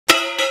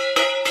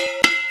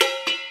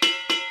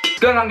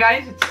going on,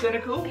 guys? It's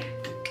Cynical.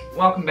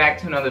 Welcome back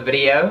to another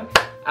video.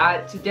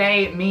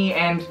 Today, me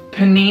and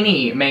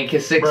Panini make a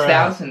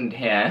 6,000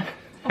 here.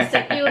 I'll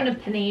set you in a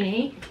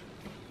panini.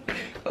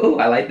 Oh,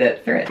 I like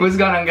that thread. What's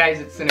going on, guys?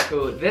 It's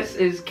Cynical. This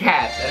is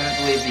Cass. I don't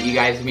believe that you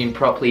guys have been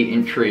properly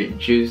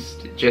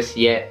introduced just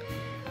yet.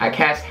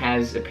 Cass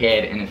has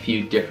appeared in a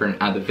few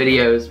different other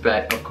videos,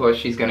 but of course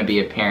she's going to be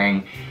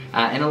appearing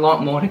in a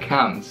lot more to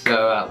come,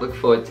 so look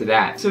forward to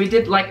that. So we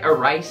did like a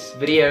rice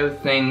video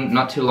thing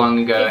not too long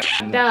ago.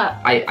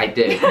 I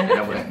did. And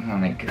I went, oh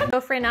my god.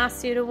 Girlfriend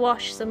asked you to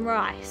wash some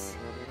rice.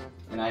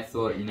 And I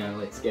thought, you know,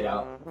 let's get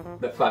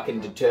out the fucking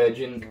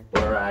detergent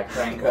or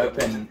crank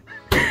open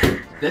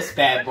this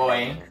bad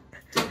boy.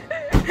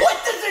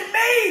 What does it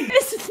mean?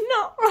 It's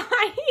not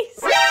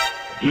rice.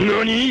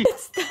 Nani?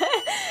 It's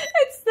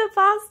the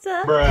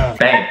pasta. Bruh.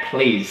 Babe,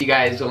 please. You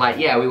guys are like,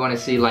 yeah, we want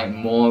to see like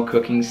more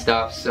cooking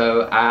stuff,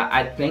 so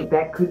I think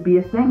that could be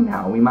a thing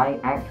now. We might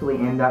actually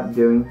end up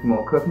doing some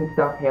more cooking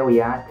stuff. Here we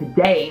are.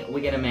 Today,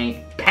 we're gonna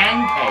make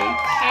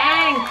pancakes.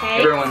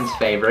 Pancakes. Everyone's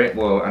favorite.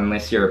 Well,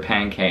 unless you're a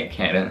pancake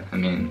hater. I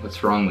mean,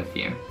 what's wrong with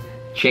you?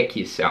 Check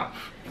yourself.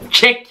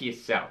 Check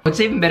yourself. What's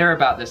even better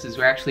about this is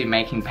we're actually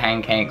making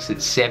pancakes at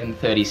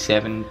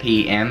 7:37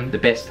 p.m. The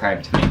best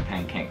time to make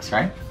pancakes,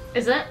 right?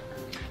 Is it?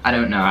 I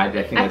don't know. I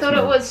think I thought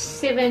it was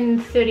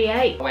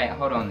 7:38. Wait,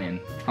 hold on then.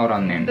 Hold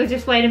on then. Oh,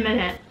 just wait a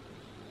minute.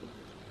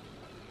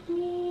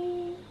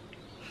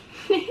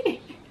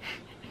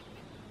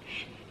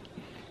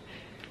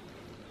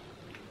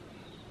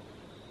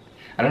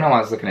 I don't know why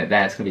I was looking at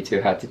that. It's gonna be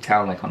too hard to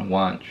tell like on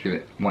watch.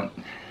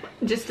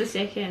 Just a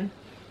second.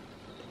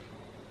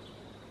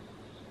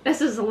 This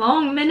is a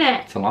long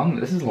minute.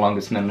 This is the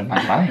longest minute of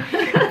my life.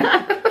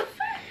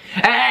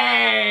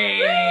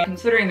 Hey!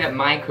 Considering that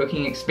my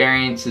cooking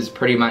experience is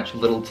pretty much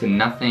little to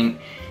nothing,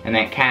 and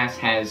that Cass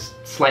has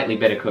slightly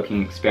better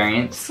cooking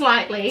experience.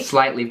 Slightly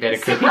better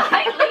cooking.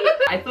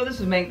 I thought this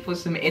would make for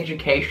some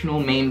educational,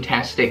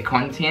 meme-tastic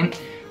content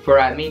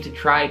for me to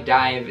try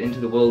dive into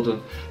the world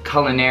of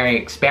culinary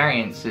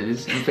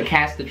experiences, and for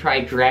Cass to try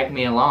drag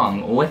me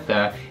along with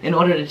her in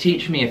order to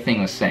teach me a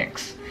thing or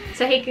six.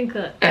 So he can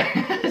cook.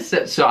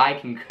 so I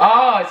can.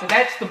 Oh, so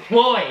that's the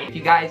ploy. If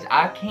you guys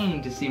are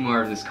keen to see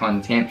more of this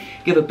content,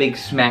 give a big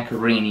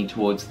smackarini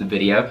towards the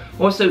video.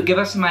 Also, give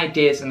us some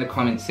ideas in the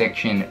comment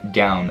section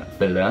down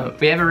below.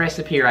 We have a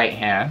recipe right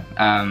here.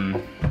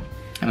 I'm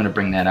gonna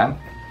bring that up.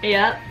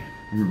 Yep.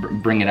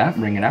 Bring it up,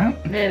 bring it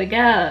up. There we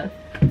go.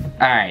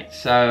 Alright,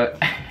 so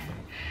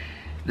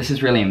this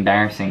is really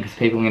embarrassing because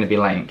people are gonna be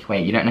like,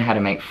 wait, you don't know how to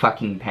make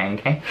fucking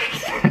pancakes?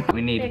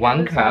 We need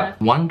one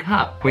cup.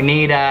 We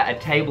need a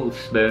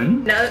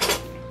tablespoon. No.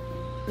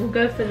 We'll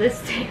go for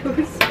this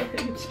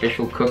tablespoon.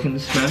 Special cooking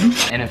spoon.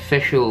 An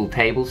official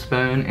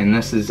tablespoon, and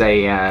this is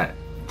a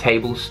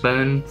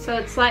tablespoon. So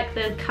it's like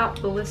the cup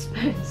full of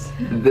spoons.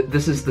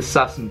 This is the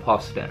sus and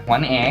pasta.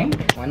 One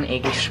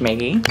eggy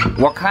schmeggy.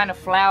 What kind of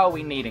flour are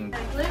we needing?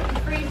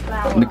 Gluten-free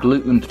flour. The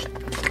gluten.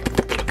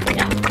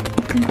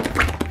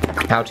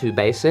 How to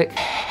basic.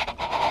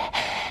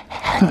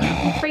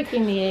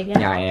 Freaking me again.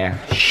 Yeah.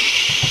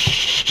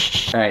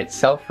 Alright,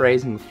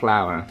 self-raising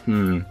flour.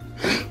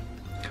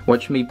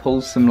 Watch me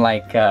pull some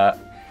like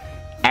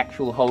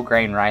actual whole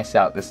grain rice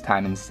out this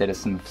time instead of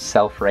some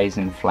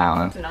self-raising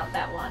flour. Not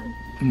that one.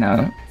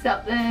 No. It's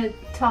up the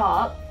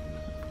top.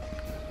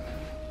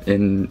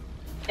 In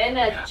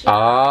a jar.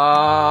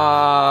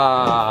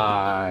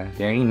 Ah,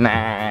 very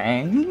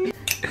nice.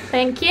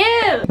 Thank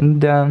you.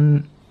 And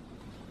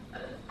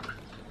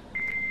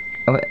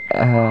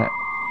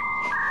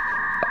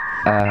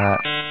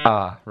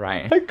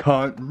right. I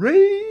can't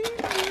read.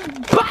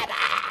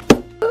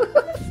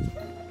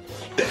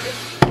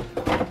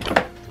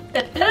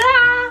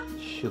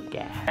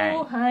 Sugar.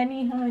 Oh,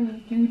 honey.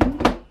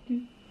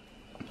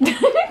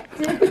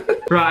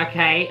 Right,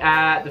 okay,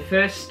 the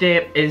first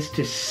step is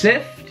to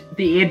sift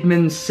the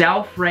Edmonds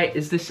self-rate.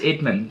 Is this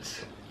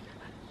Edmonds?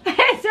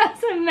 It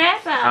doesn't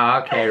matter. Oh,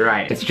 okay,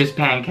 right. It's just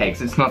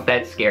pancakes. It's not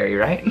that scary,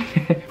 right?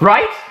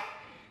 Right?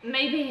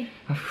 Maybe.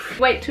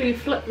 Wait till you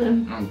flip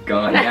them. Oh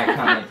god, that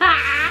kind of...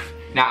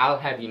 Now, I'll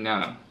have you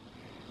know.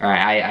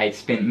 Alright, I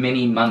spent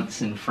many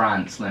months in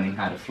France learning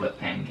how to flip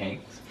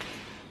pancakes.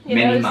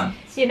 Many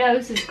months. Your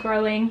nose is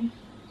growing.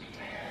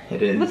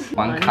 It is.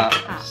 One cup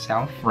of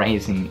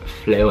self-raising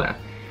flour.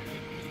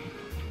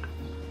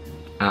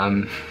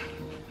 No.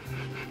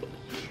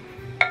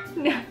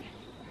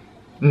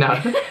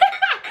 No.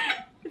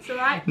 It's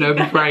alright. No,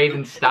 before I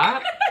even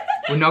start,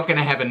 we're not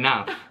gonna have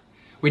enough.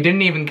 We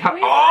didn't even cut.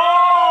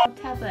 Oh!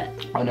 Tap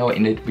it. I know what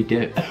you need. We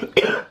did.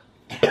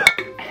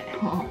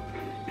 Oh,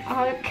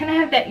 can I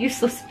have that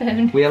useless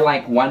spoon? We're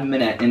like 1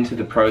 minute into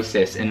the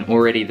process and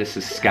already this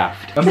is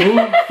scuffed. Oh,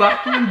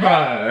 fucking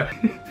bro.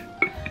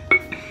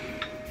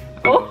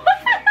 Oh.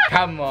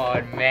 Come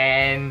on,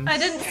 man. I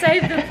didn't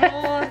save the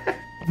floor.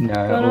 No,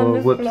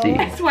 oh, whoopsie.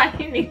 That's why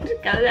you need to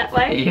go that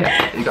way.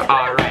 Yeah.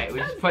 Alright, we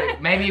just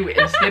put, maybe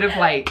instead of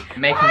like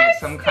making it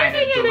some kind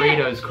of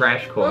Doritos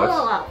crash course,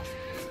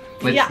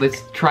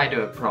 let's try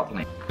do it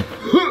properly.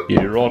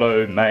 You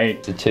righto,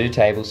 mate. So 2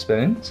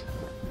 tablespoons.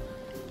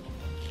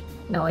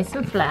 Nice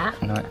and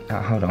flat. No,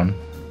 hold on.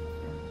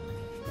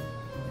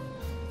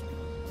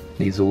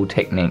 These are all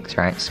techniques,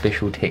 right?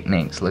 Special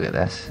techniques. Look at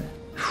this.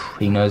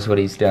 He knows what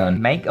he's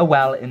doing. Make a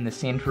well in the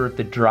center of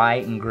the dry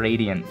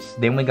ingredients.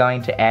 Then we're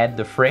going to add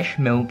the fresh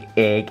milk,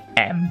 egg,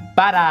 and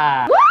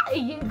butter. What are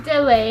you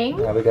doing?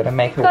 Now we're gonna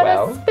make a Got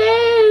well. a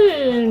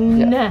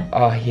spoon. Yeah.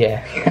 Oh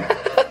yeah.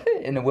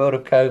 In the world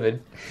of COVID,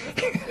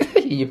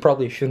 you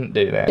probably shouldn't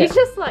do that. You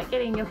just like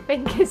getting your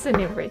fingers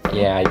and everything.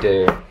 Yeah, I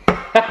do.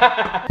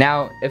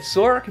 Now, if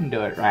Sora can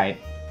do it right,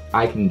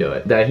 I can do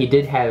it. Though he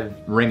did have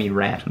Remy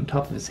Rat on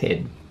top of his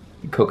head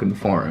cooking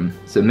for him.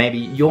 So maybe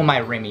you're my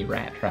Remy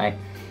Rat, right?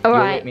 You'll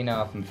Alright. let me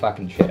know if I'm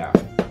fucking shit up.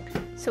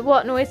 So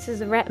what noise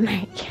does a rat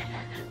make?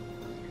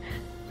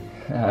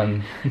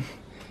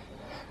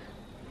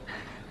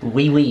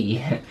 Wee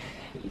wee.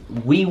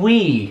 Wee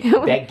wee.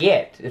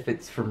 Baguette, if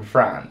it's from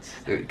France.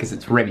 Because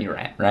it's Remy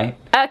Rat, right?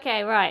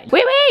 Okay, right.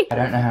 Wee wee! I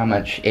don't know how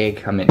much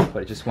egg I meant to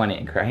put. Just one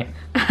egg, right?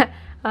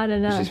 I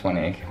don't know. It's just one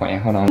egg. Wait,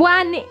 hold on.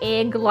 One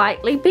egg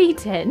lightly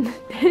beaten.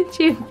 Did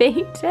you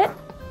beat it?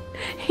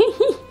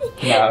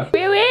 No.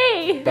 Wee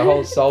wee! The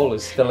whole soul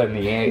is still in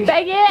the egg.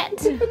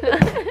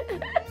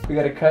 Baguette! We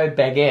got a code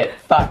baguette.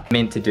 Fuck.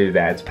 Meant to do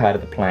that. It's part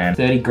of the plan.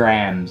 30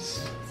 grams.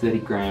 30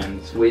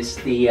 grams. Where's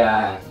the,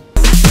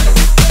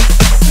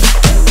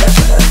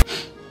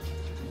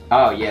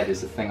 Oh, yeah,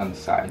 there's a thing on the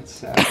side,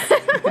 so.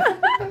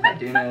 I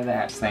do know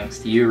that. Thanks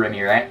to you,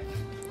 Remy, right?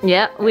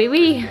 Yeah, wee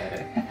wee.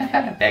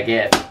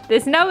 Baguette.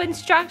 There's no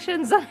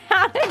instructions on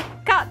how to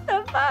cut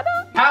the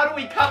butter. How do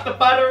we cut the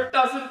butter? It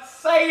doesn't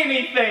say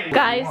anything.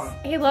 Guys,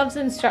 he loves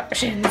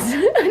instructions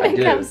when it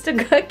do. comes to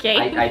cooking.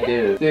 I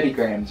do. 30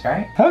 grams,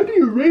 right? How do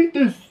you read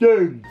this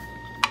thing?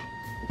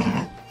 Do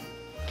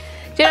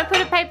you want to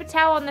put a paper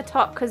towel on the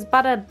top because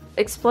butter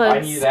explodes? I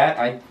knew that.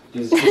 I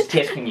was just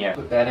testing you.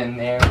 Put that in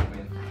there.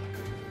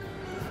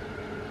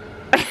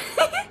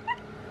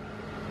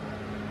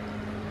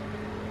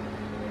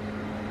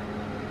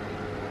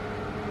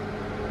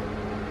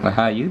 Well,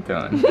 how you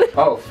doing?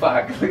 Oh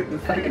fuck! Look at the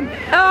fucking.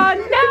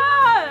 Oh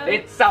no!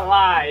 It's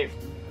alive.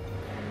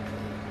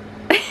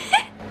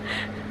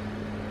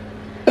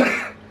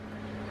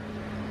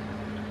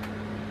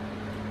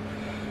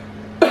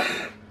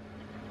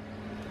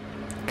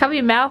 Cover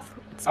your mouth.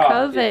 It's Oh,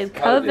 COVID. it's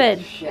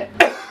COVID. Shit.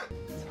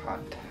 It's hot.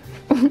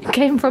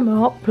 Came from a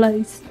hot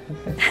place.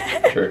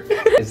 True.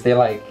 Is there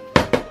like,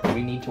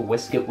 we need to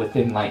whisk it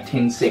within like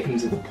 10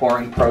 seconds of the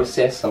pouring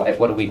process? So like,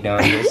 what are we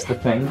doing? Where's the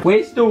thing?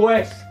 Where's the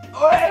whisk?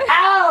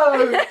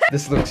 Ow!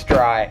 This looks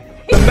dry.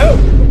 The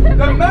milk!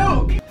 The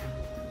milk!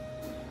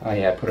 Oh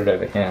yeah, put it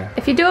over here.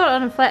 If you do it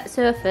on a flat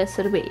surface,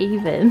 it'll be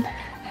even.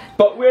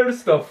 But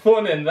where's the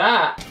fun in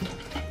that?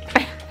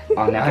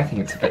 Oh, now I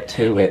think it's a bit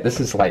too wet. This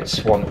is like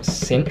Swamp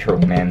Central,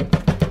 man.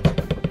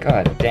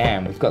 God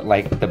damn, we've got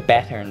like the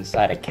batter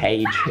inside a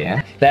cage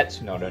here.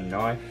 That's not a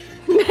knife.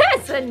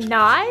 That's a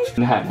knife?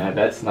 No,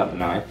 that's not a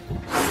knife.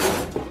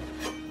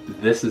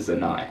 This is a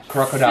knife.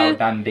 Crocodile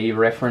Dundee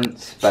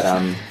reference, but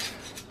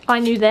I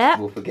knew that.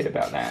 we'll forget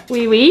about that.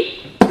 Wee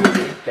wee.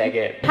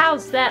 Baguette.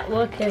 How's that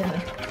looking?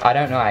 I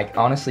don't know, I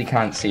honestly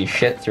can't see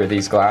shit through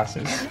these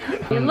glasses.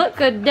 You look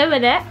good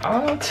doing it.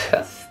 Oh,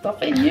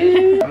 stop it,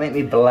 you. Make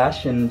me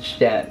blush and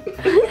shit.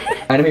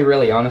 I'm gonna be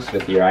really honest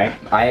with you, right?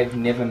 I have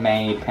never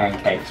made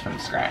pancakes from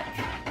scratch.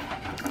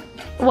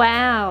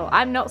 Wow,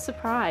 I'm not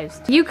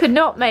surprised. You could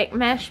not make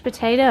mashed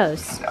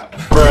potatoes. No.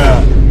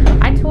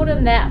 Bruh. I taught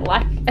him that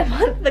like a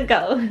month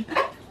ago.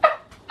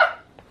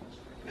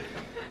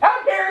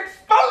 How dare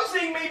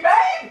exposing me,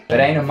 babe! It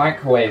ain't a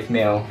microwave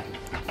meal.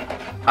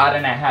 I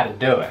don't know how to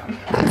do it.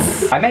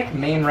 I make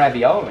mean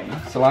ravioli,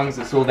 so long as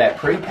it's all that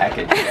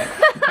pre-packaged shit.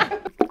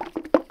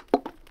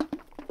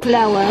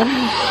 Flour.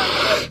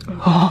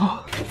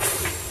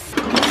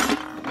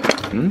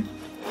 Hmm?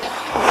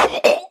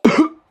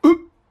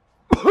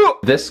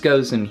 This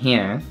goes in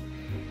here.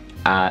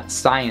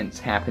 Science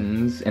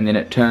happens, and then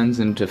it turns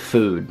into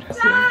food.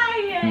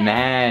 Science!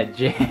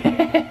 Magic.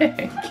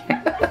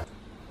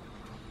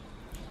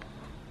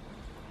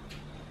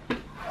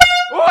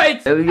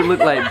 Wait! You look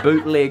like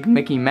bootleg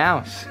Mickey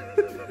Mouse.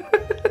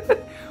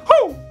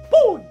 Oh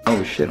boy!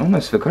 Oh shit!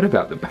 Almost forgot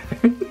about the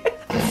butter.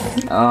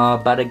 Oh,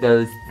 butter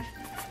goes.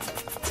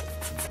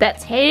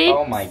 That's heat.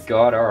 Oh my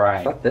god! All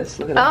right. Look at this.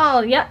 Look at this.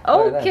 Oh yeah.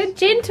 Oh, Look at this. good,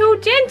 gentle,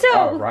 gentle.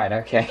 Oh right.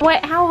 Okay.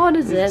 Wait, how hot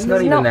is it? It's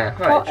not even that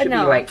hot. It should be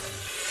like.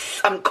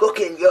 I'm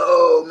cooking,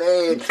 yo,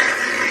 man.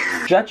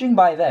 Judging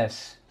by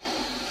this,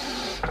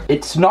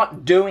 it's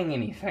not doing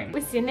anything.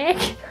 With your neck.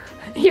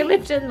 You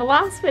left it in the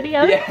last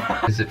video.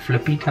 Yeah. Is it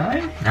flippy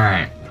time?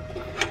 Alright.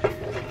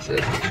 So,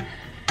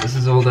 this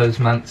is all those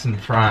months in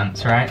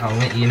France, right? I'll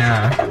let you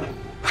know.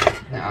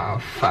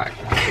 Oh, fuck.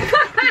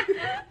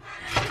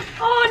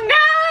 Oh no!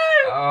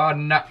 Oh,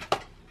 no.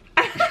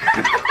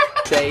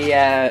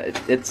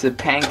 It's a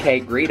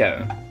pancake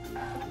Rito.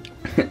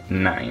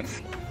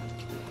 Nice.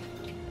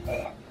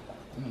 Oh,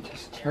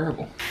 just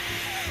terrible.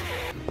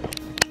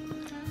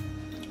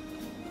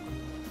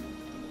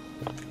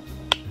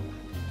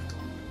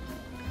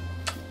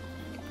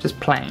 Just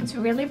plain. It's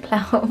really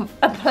flowery.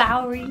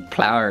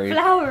 Flowery.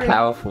 Flowery.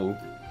 Powerful.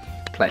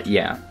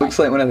 Yeah. Looks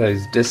like one of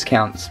those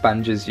discount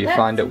sponges you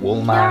find at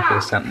Walmart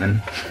or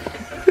something.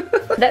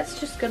 That's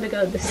just gonna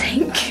go in the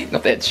sink.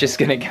 That's just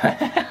gonna go.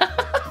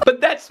 But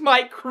that's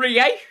my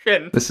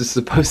creation! This is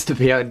supposed to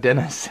be our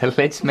dinner, so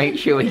let's make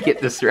sure we get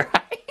this right.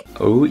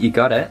 Oh, you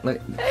got it.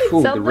 Look,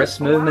 ooh, the wrist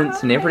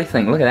movements and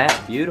everything. Look at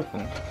that.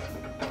 Beautiful.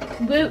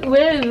 Woo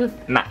woo.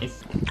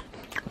 Nice.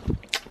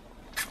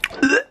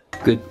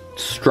 Good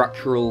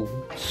structural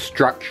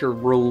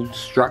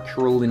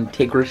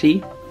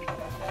integrity.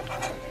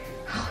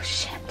 Oh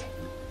shit.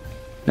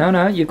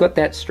 No, you've got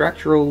that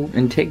structural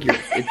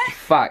integrity.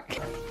 Fuck.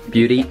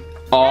 Beauty.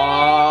 Oh,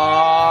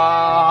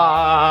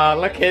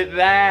 look at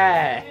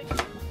that.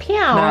 Pew.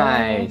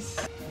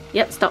 Nice.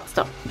 Yep,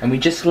 stop. And we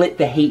just let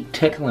the heat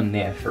tickle in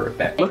there for a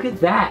bit. Look at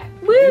that.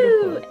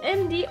 Woo!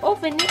 In the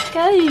oven it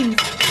goes.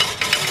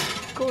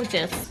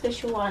 Gorgeous.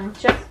 Special one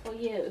just for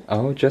you.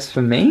 Oh, just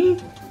for me?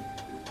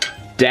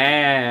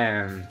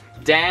 Damn.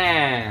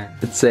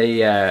 It's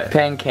a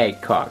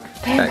pancake cock.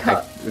 Pancake.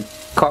 A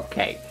cock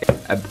cake.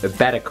 A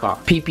batter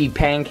cock. Pee-pee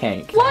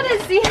pancake. What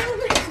is the oven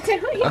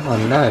doing? Oh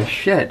no,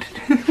 shit.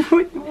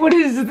 What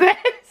is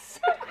this?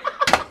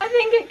 I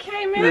think it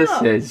came out.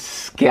 This is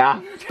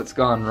scuffed. What's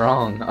gone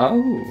wrong?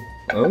 Oh.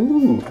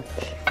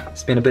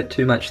 Spent a bit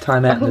too much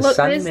time out in the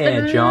sun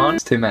there, John.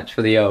 It's too much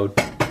for the old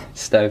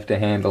stove to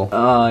handle.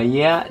 Oh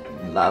yeah,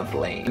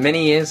 lovely.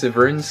 Many years of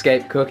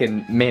RuneScape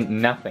cooking meant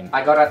nothing.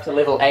 I got up to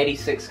level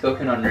 86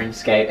 cooking on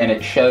RuneScape and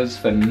it shows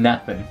for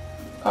nothing.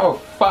 Oh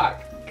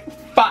fuck.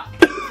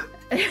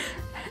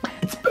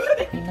 It's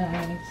burning.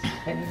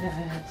 Very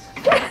nice.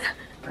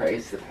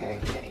 Praise the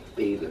pancake,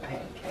 be the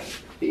pancake,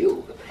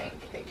 feel the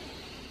pancake.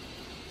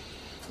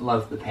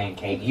 Love the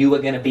pancake. You are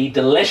gonna be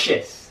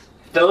delicious.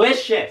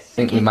 Delicious! I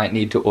think we might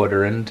need to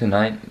order in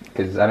tonight,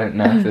 because I don't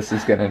know if this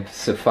is gonna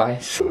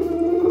suffice.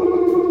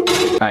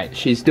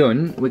 Alright,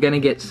 we're gonna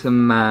get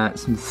some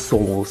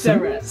sauce.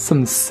 Syrup.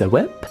 Some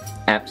syrup.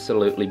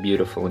 Absolutely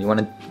beautiful. You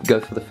wanna go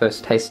for the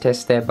first taste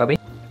test there, Bubby?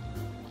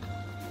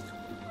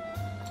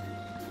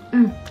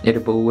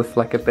 Edible with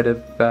like a bit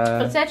of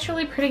It's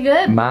actually pretty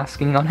good.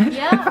 masking on it?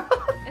 Yeah,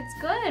 it's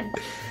good.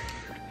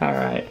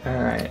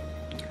 Alright.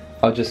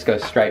 I'll just go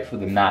straight for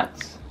the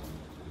nuts.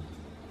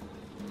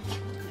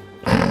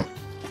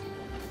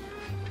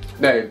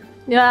 Babe,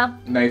 Yeah.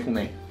 maple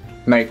me.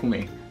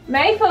 Maple.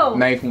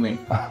 Maple me.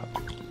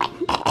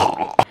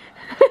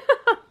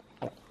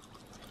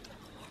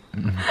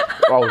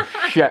 Oh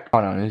shit.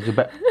 Hold on, there's a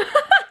bit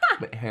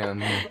here on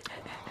me.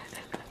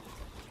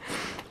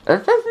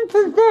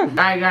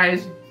 Alright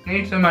guys,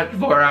 thanks so much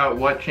for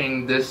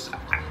watching this.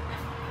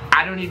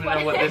 I don't even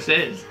know what this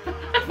is.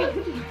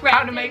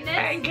 How to make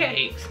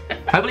pancakes.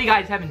 Hopefully you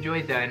guys have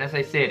enjoyed though, and as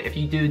I said, if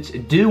you dudes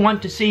do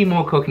want to see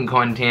more cooking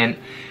content,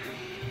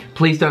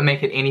 please don't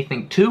make it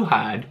anything too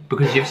hard,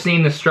 because you've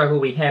seen the struggle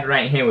we had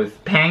right here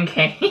with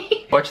pancakes.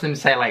 Watch them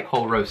say like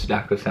whole roast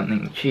duck or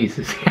something.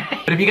 Jesus.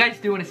 But if you guys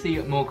do want to see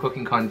more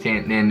cooking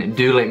content, then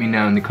do let me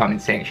know in the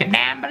comment section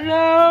down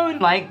below.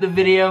 Like the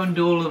video and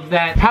do all of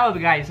that. However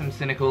guys, I'm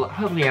Cynical.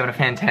 Hopefully you're having a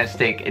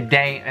fantastic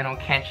day, and I'll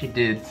catch you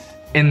dudes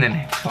in the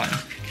next one.